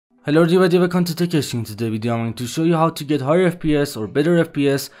Hello everybody, welcome to Takeshi. In today's video I'm going to show you how to get higher FPS or better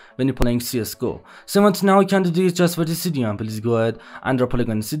FPS when you're playing CSGO. So what now you can do is just for this video, and please go ahead and drop a like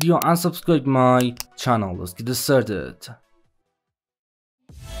on this video and subscribe my channel. Let's get this started.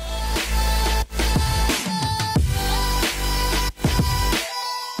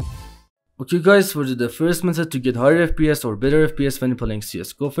 Okay guys, for the first method to get higher FPS or better FPS when you're playing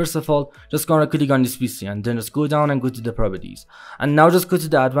CSGO, first of all, just gonna click on this PC and then just go down and go to the properties. And now just go to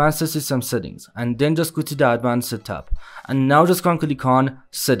the advanced system settings and then just go to the advanced tab. And now just gonna click on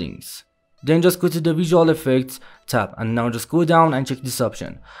settings. Then just go to the visual effects tab and now just go down and check this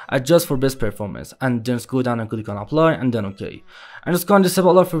option, adjust for best performance, and then just go down and click on apply and then OK. And just go and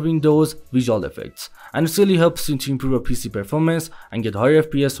disable all for Windows visual effects, and it really helps you to improve your PC performance and get higher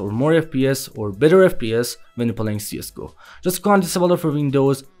FPS or more FPS or better FPS when you're playing CSGO. Just go and disable all for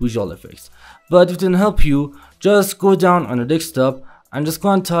Windows visual effects. But if it didn't help you, just go down on your desktop and just go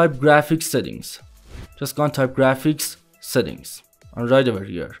and type graphics settings. Just go and type graphics settings and right over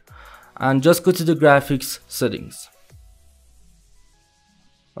here. And just go to the graphics settings.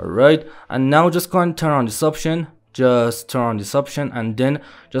 Alright, and now just go and turn on this option. Just turn on this option and then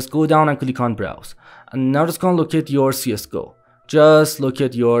just go down and click on browse. And now just go and locate your CSGO. Just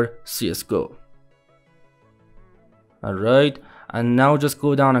locate your CSGO. Alright, and now just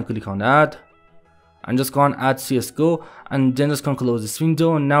go down and click on add. And just go and add CSGO and then just go and close this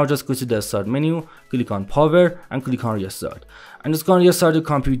window. And now just go to the start menu, click on power and click on restart. And just go and restart your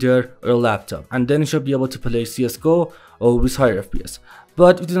computer or laptop, and then you should be able to play CSGO with higher FPS.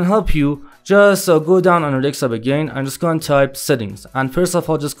 But if it didn't help you, just go down on your desktop again and just go and type settings. And first of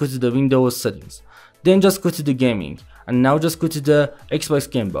all, just go to the Windows settings. Then just go to the gaming. And now just go to the Xbox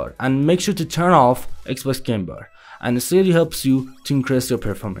game bar and make sure to turn off Xbox game bar. And this really helps you to increase your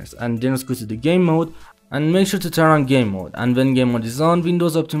performance. And then just go to the game mode and make sure to turn on game mode. And when game mode is on,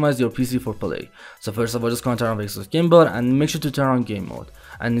 Windows optimize your PC for play. So first of all, just go and turn on Xbox game bar and make sure to turn on game mode.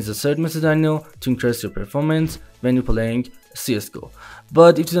 And it's a third method I know to increase your performance when you're playing CSGO.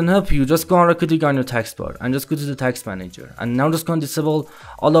 But if it didn't help you, just go and click on your text bar and just go to the text manager. And now just go and disable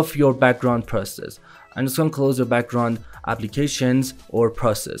all of your background processes. And just go and close your background applications or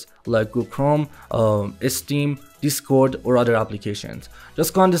process like Google Chrome, Steam, Discord or other applications.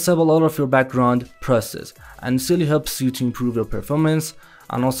 Just go and disable all of your background process, and it really helps you to improve your performance,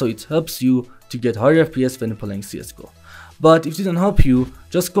 and also it helps you to get higher FPS when you're playing CSGO. But if it didn't help you,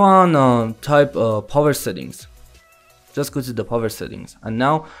 just go on type power settings. Just go to the power settings and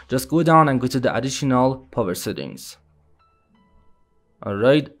now just go down and go to the additional power settings.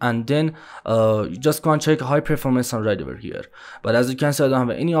 Alright, and then you just go and check high performance on right over here. But as you can see, I don't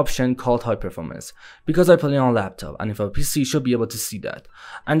have any option called high performance because I play on laptop, and if I have a PC you should be able to see that.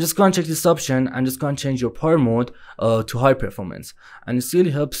 And just go and check this option and just go and change your power mode to high performance, and it really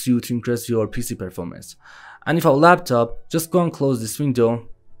helps you to increase your PC performance. And if you have a laptop, just go and close this window.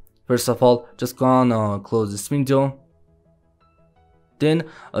 First of all, just go and close this window. Then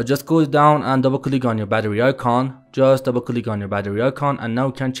just go down and double click on your battery icon. Just double click on your battery icon, and now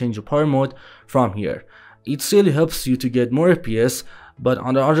you can change your power mode from here. It really helps you to get more FPS, but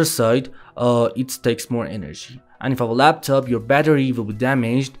on the other side it takes more energy, and if you have a laptop your battery will be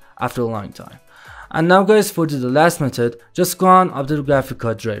damaged after a long time. And now guys, for the last method, just go on update the graphic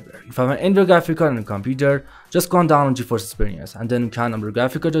card driver. If you have an NVIDIA graphic card on your computer, just go on download GeForce Experience, and then you can update the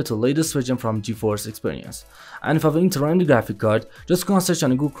graphic card to the latest version from GeForce Experience. And if you have an Intel AMD graphic card, just go and search on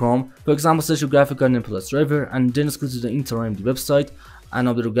Google Chrome, for example search your graphic card name plus driver, and then just go to the Intel AMD website and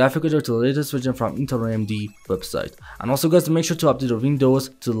update the graphic card to the latest version from Intel AMD website. And also guys, make sure to update your Windows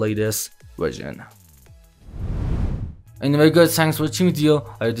to the latest version. Anyway guys, thanks for watching the video.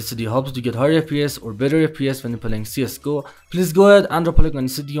 I hope this video helps you to get higher FPS or better FPS when you're playing CSGO. Please go ahead and drop a like on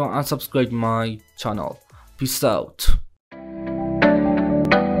this video and subscribe to my channel. Peace out.